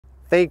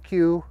Thank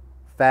you,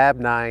 Fab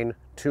 9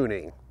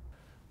 Tuning,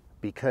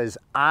 because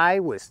I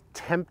was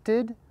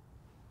tempted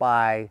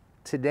by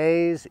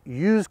today's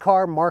used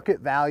car market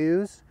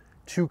values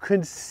to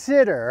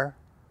consider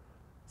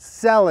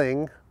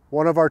selling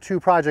one of our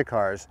two project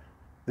cars,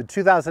 the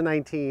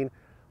 2019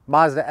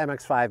 Mazda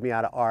MX-5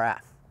 Miata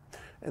RF.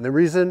 And the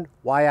reason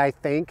why I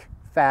thank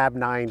Fab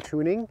 9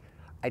 Tuning,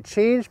 I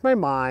changed my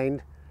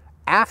mind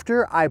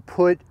after I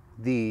put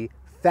the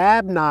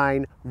Fab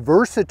 9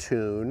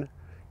 VersaTune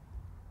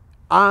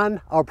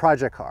on our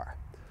project car.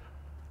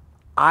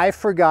 I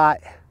forgot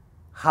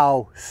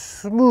how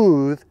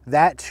smooth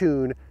that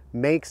tune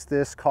makes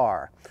this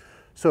car.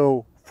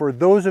 So for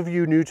those of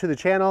you new to the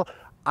channel,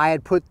 I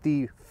had put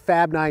the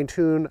Fab 9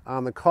 tune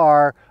on the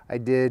car. I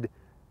did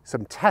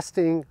some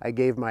testing, I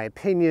gave my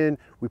opinion,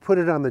 we put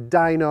it on the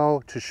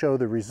dyno to show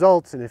the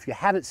results, and if you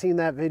haven't seen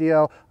that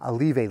video, I'll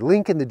leave a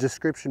link in the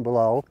description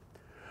below.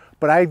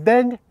 But I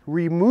then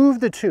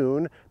removed the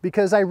tune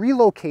because I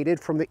relocated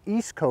from the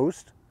East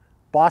Coast,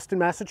 Boston,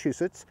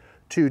 Massachusetts,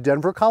 to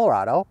Denver,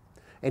 Colorado.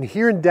 And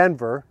here in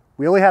Denver,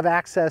 we only have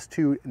access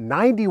to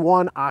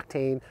 91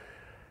 octane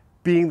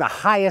being the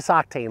highest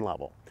octane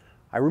level.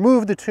 I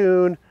removed the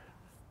tune,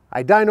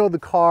 I dynoed the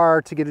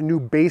car to get a new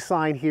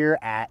baseline here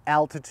at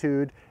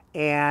altitude,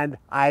 and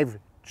I've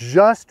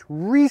just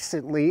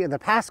recently, in the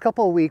past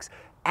couple of weeks,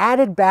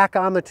 added back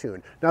on the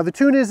tune. Now the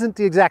tune isn't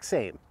the exact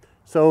same.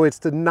 So it's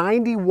the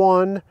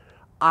 91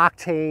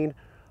 octane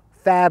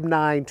Fab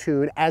 9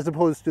 tune as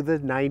opposed to the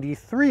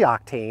 93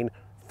 octane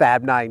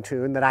Fab 9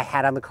 tune that I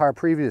had on the car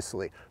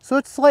previously. So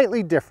it's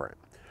slightly different.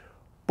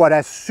 But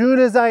as soon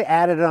as I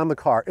added it on the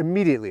car,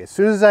 immediately, as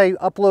soon as I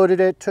uploaded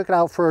it, took it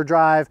out for a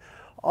drive,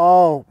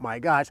 oh my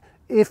gosh,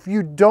 if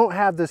you don't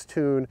have this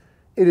tune,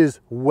 it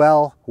is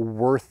well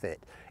worth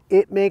it.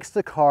 It makes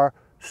the car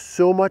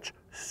so much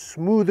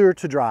smoother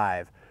to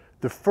drive.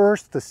 The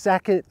first, the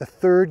second, the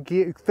third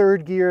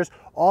gears,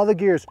 all the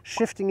gears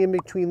shifting in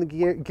between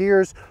the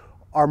gears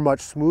are much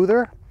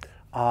smoother.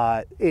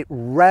 It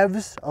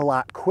revs a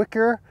lot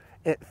quicker.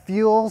 It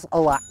feels a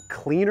lot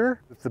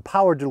cleaner. The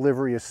power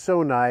delivery is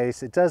so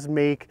nice. It does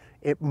make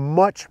it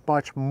much,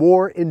 much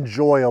more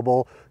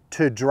enjoyable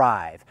to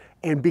drive.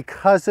 And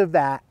because of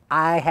that,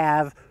 I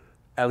have,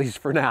 at least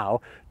for now,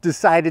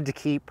 decided to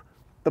keep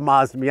the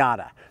Mazda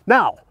Miata.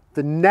 Now,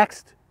 the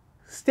next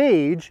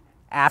stage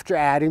after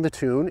adding the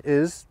tune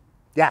is,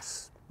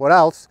 yes, what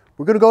else?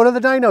 We're gonna go to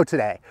the dyno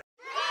today.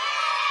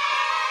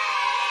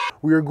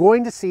 We are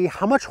going to see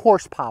how much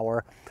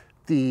horsepower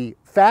the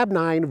Fab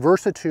 9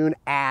 VersaTune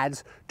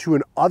adds to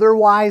an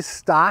otherwise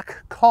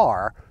stock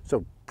car,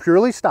 so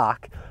purely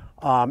stock.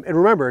 And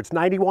remember, it's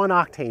 91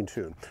 octane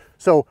tune.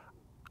 So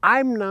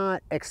I'm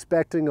not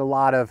expecting a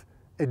lot of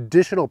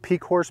additional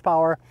peak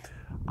horsepower.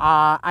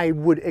 I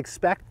would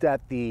expect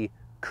that the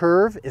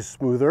curve is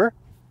smoother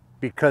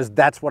because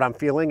that's what I'm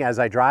feeling as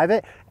I drive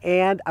it.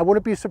 And I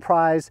wouldn't be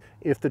surprised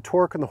if the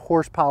torque and the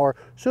horsepower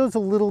shows a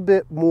little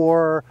bit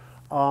more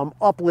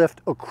uplift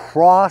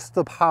across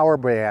the power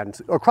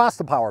band.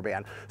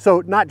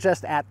 So not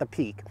just at the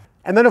peak.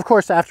 And then of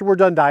course, after we're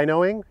done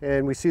dynoing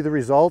and we see the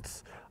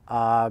results,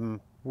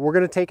 we're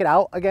gonna take it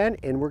out again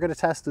and we're gonna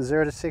test the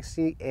 0 to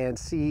 60 and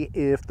see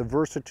if the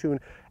VersaTune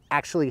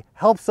actually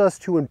helps us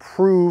to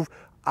improve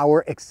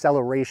our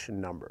acceleration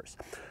numbers.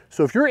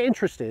 So if you're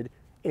interested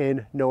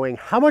in knowing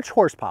how much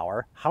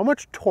horsepower, how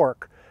much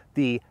torque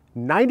the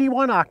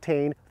 91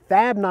 octane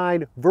Fab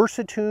 9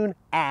 VersaTune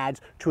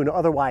adds to an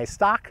otherwise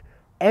stock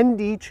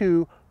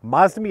ND2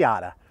 Mazda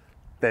Miata,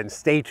 then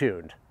stay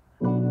tuned.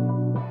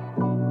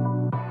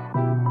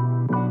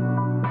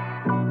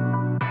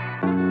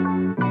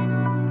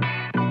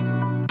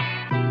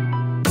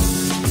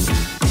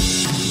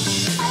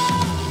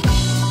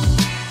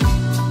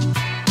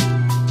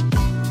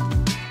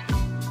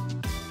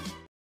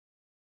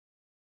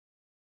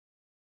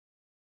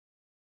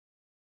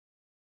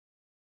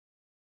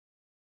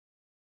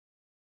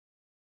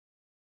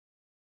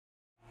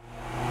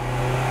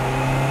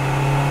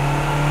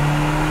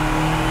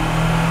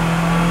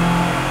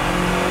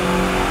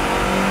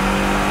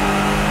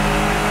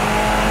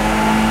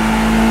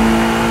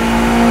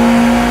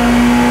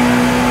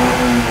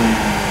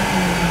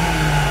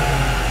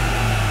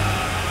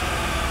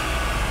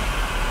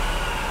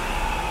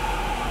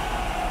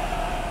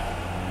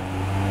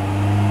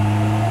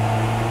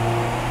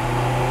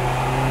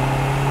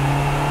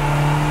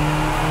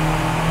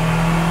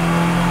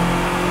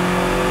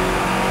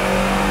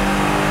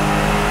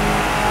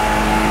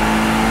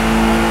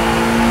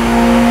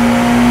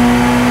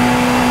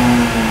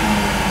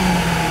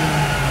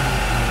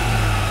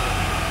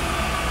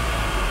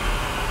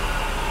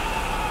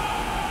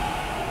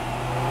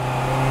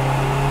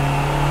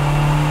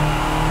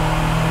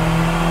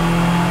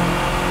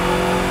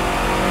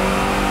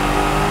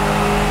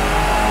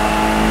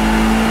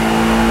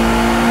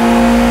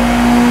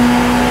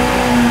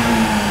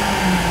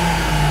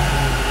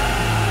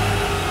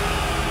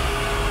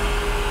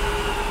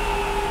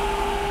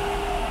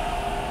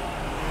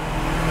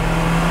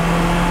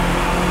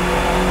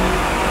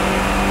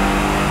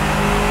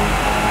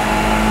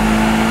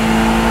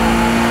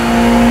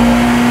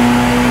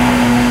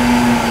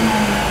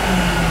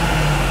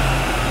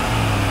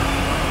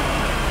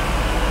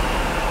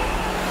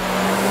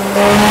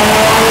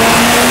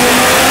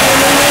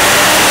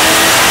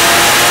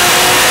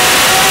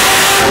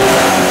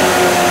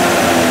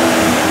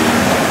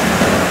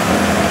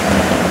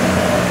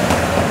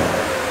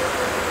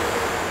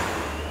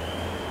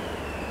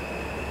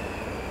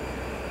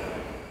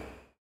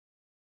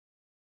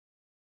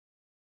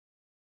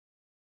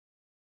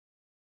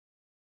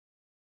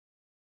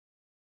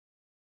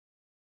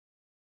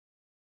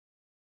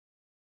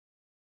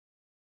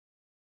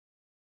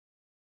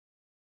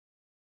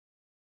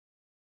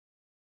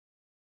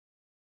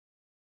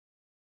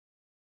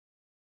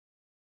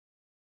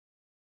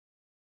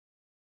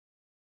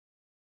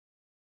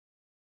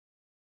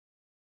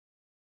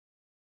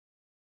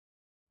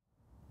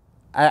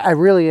 I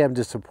really am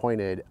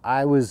disappointed.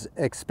 I was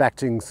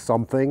expecting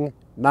something,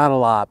 not a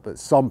lot, but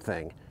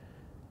something.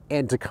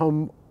 And to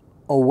come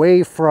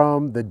away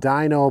from the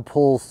dyno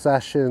pull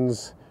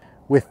sessions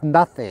with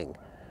nothing.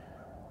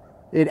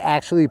 It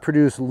actually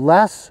produced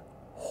less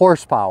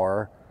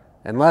horsepower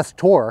and less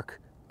torque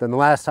than the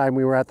last time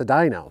we were at the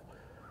dyno.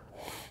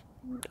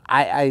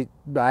 I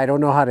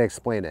don't know how to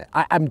explain it.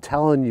 I'm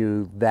telling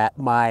you that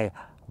my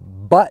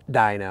butt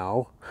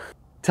dyno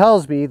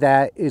tells me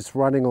that it's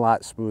running a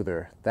lot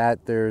smoother,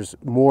 that there's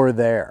more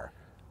there.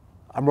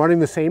 I'm running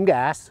the same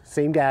gas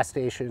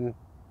station,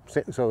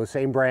 so the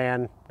same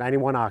brand,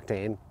 91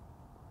 octane.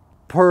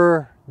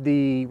 Per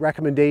the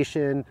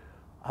recommendation,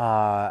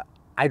 I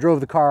drove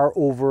the car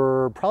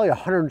over probably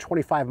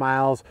 125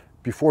 miles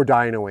before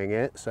dynoing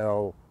it,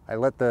 so I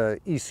let the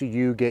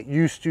ECU get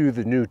used to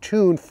the new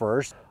tune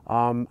first.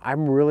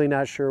 I'm really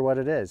not sure what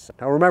it is.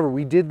 Now remember,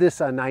 we did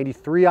this on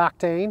 93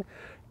 octane,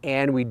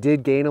 and we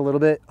did gain a little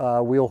bit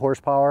wheel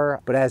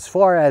horsepower. But as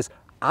far as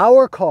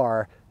our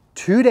car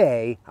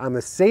today on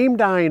the same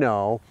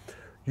dyno,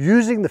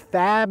 using the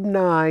Fab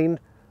 9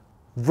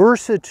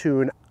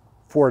 VersaTune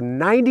for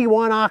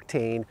 91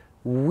 octane,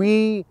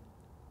 we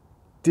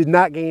did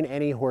not gain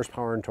any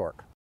horsepower and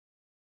torque.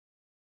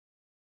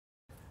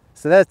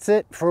 So that's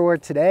it for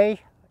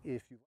today.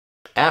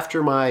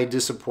 After my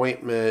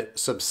disappointment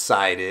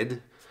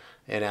subsided,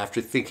 and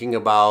after thinking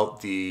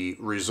about the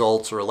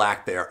results or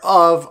lack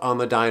thereof on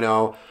the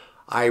dyno,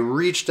 I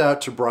reached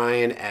out to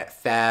Brian at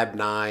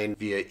Fab9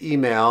 via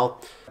email.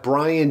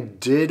 Brian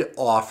did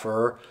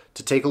offer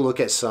to take a look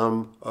at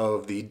some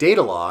of the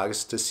data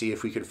logs to see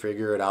if we could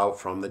figure it out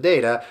from the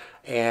data,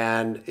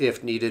 and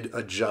if needed,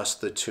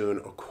 adjust the tune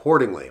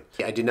accordingly.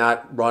 I did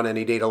not run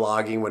any data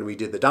logging when we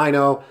did the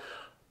dyno.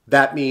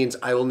 That means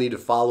I will need to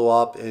follow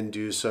up and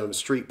do some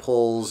street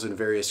pulls in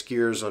various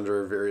gears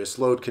under various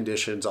load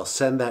conditions. I'll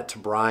send that to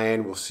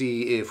Brian. We'll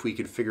see if we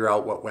could figure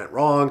out what went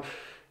wrong,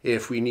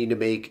 if we need to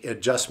make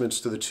adjustments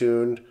to the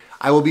tune.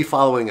 I will be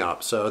following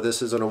up, so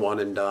this isn't a one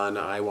and done.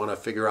 I want to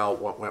figure out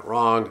what went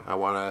wrong. I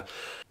want to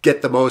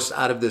get the most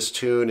out of this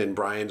tune, and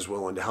Brian's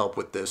willing to help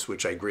with this,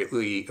 which I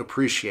greatly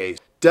appreciate.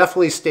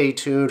 Definitely stay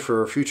tuned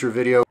for a future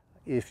video.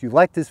 If you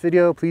like this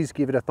video, please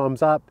give it a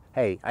thumbs up.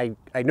 Hey,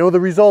 I know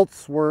the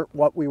results weren't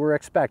what we were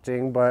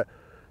expecting, but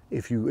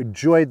if you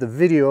enjoyed the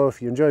video,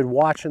 if you enjoyed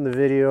watching the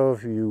video,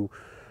 if you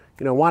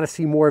want to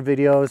see more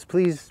videos,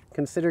 please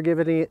consider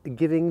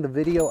giving the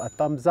video a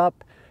thumbs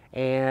up.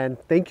 And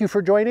thank you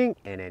for joining,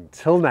 and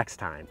until next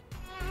time.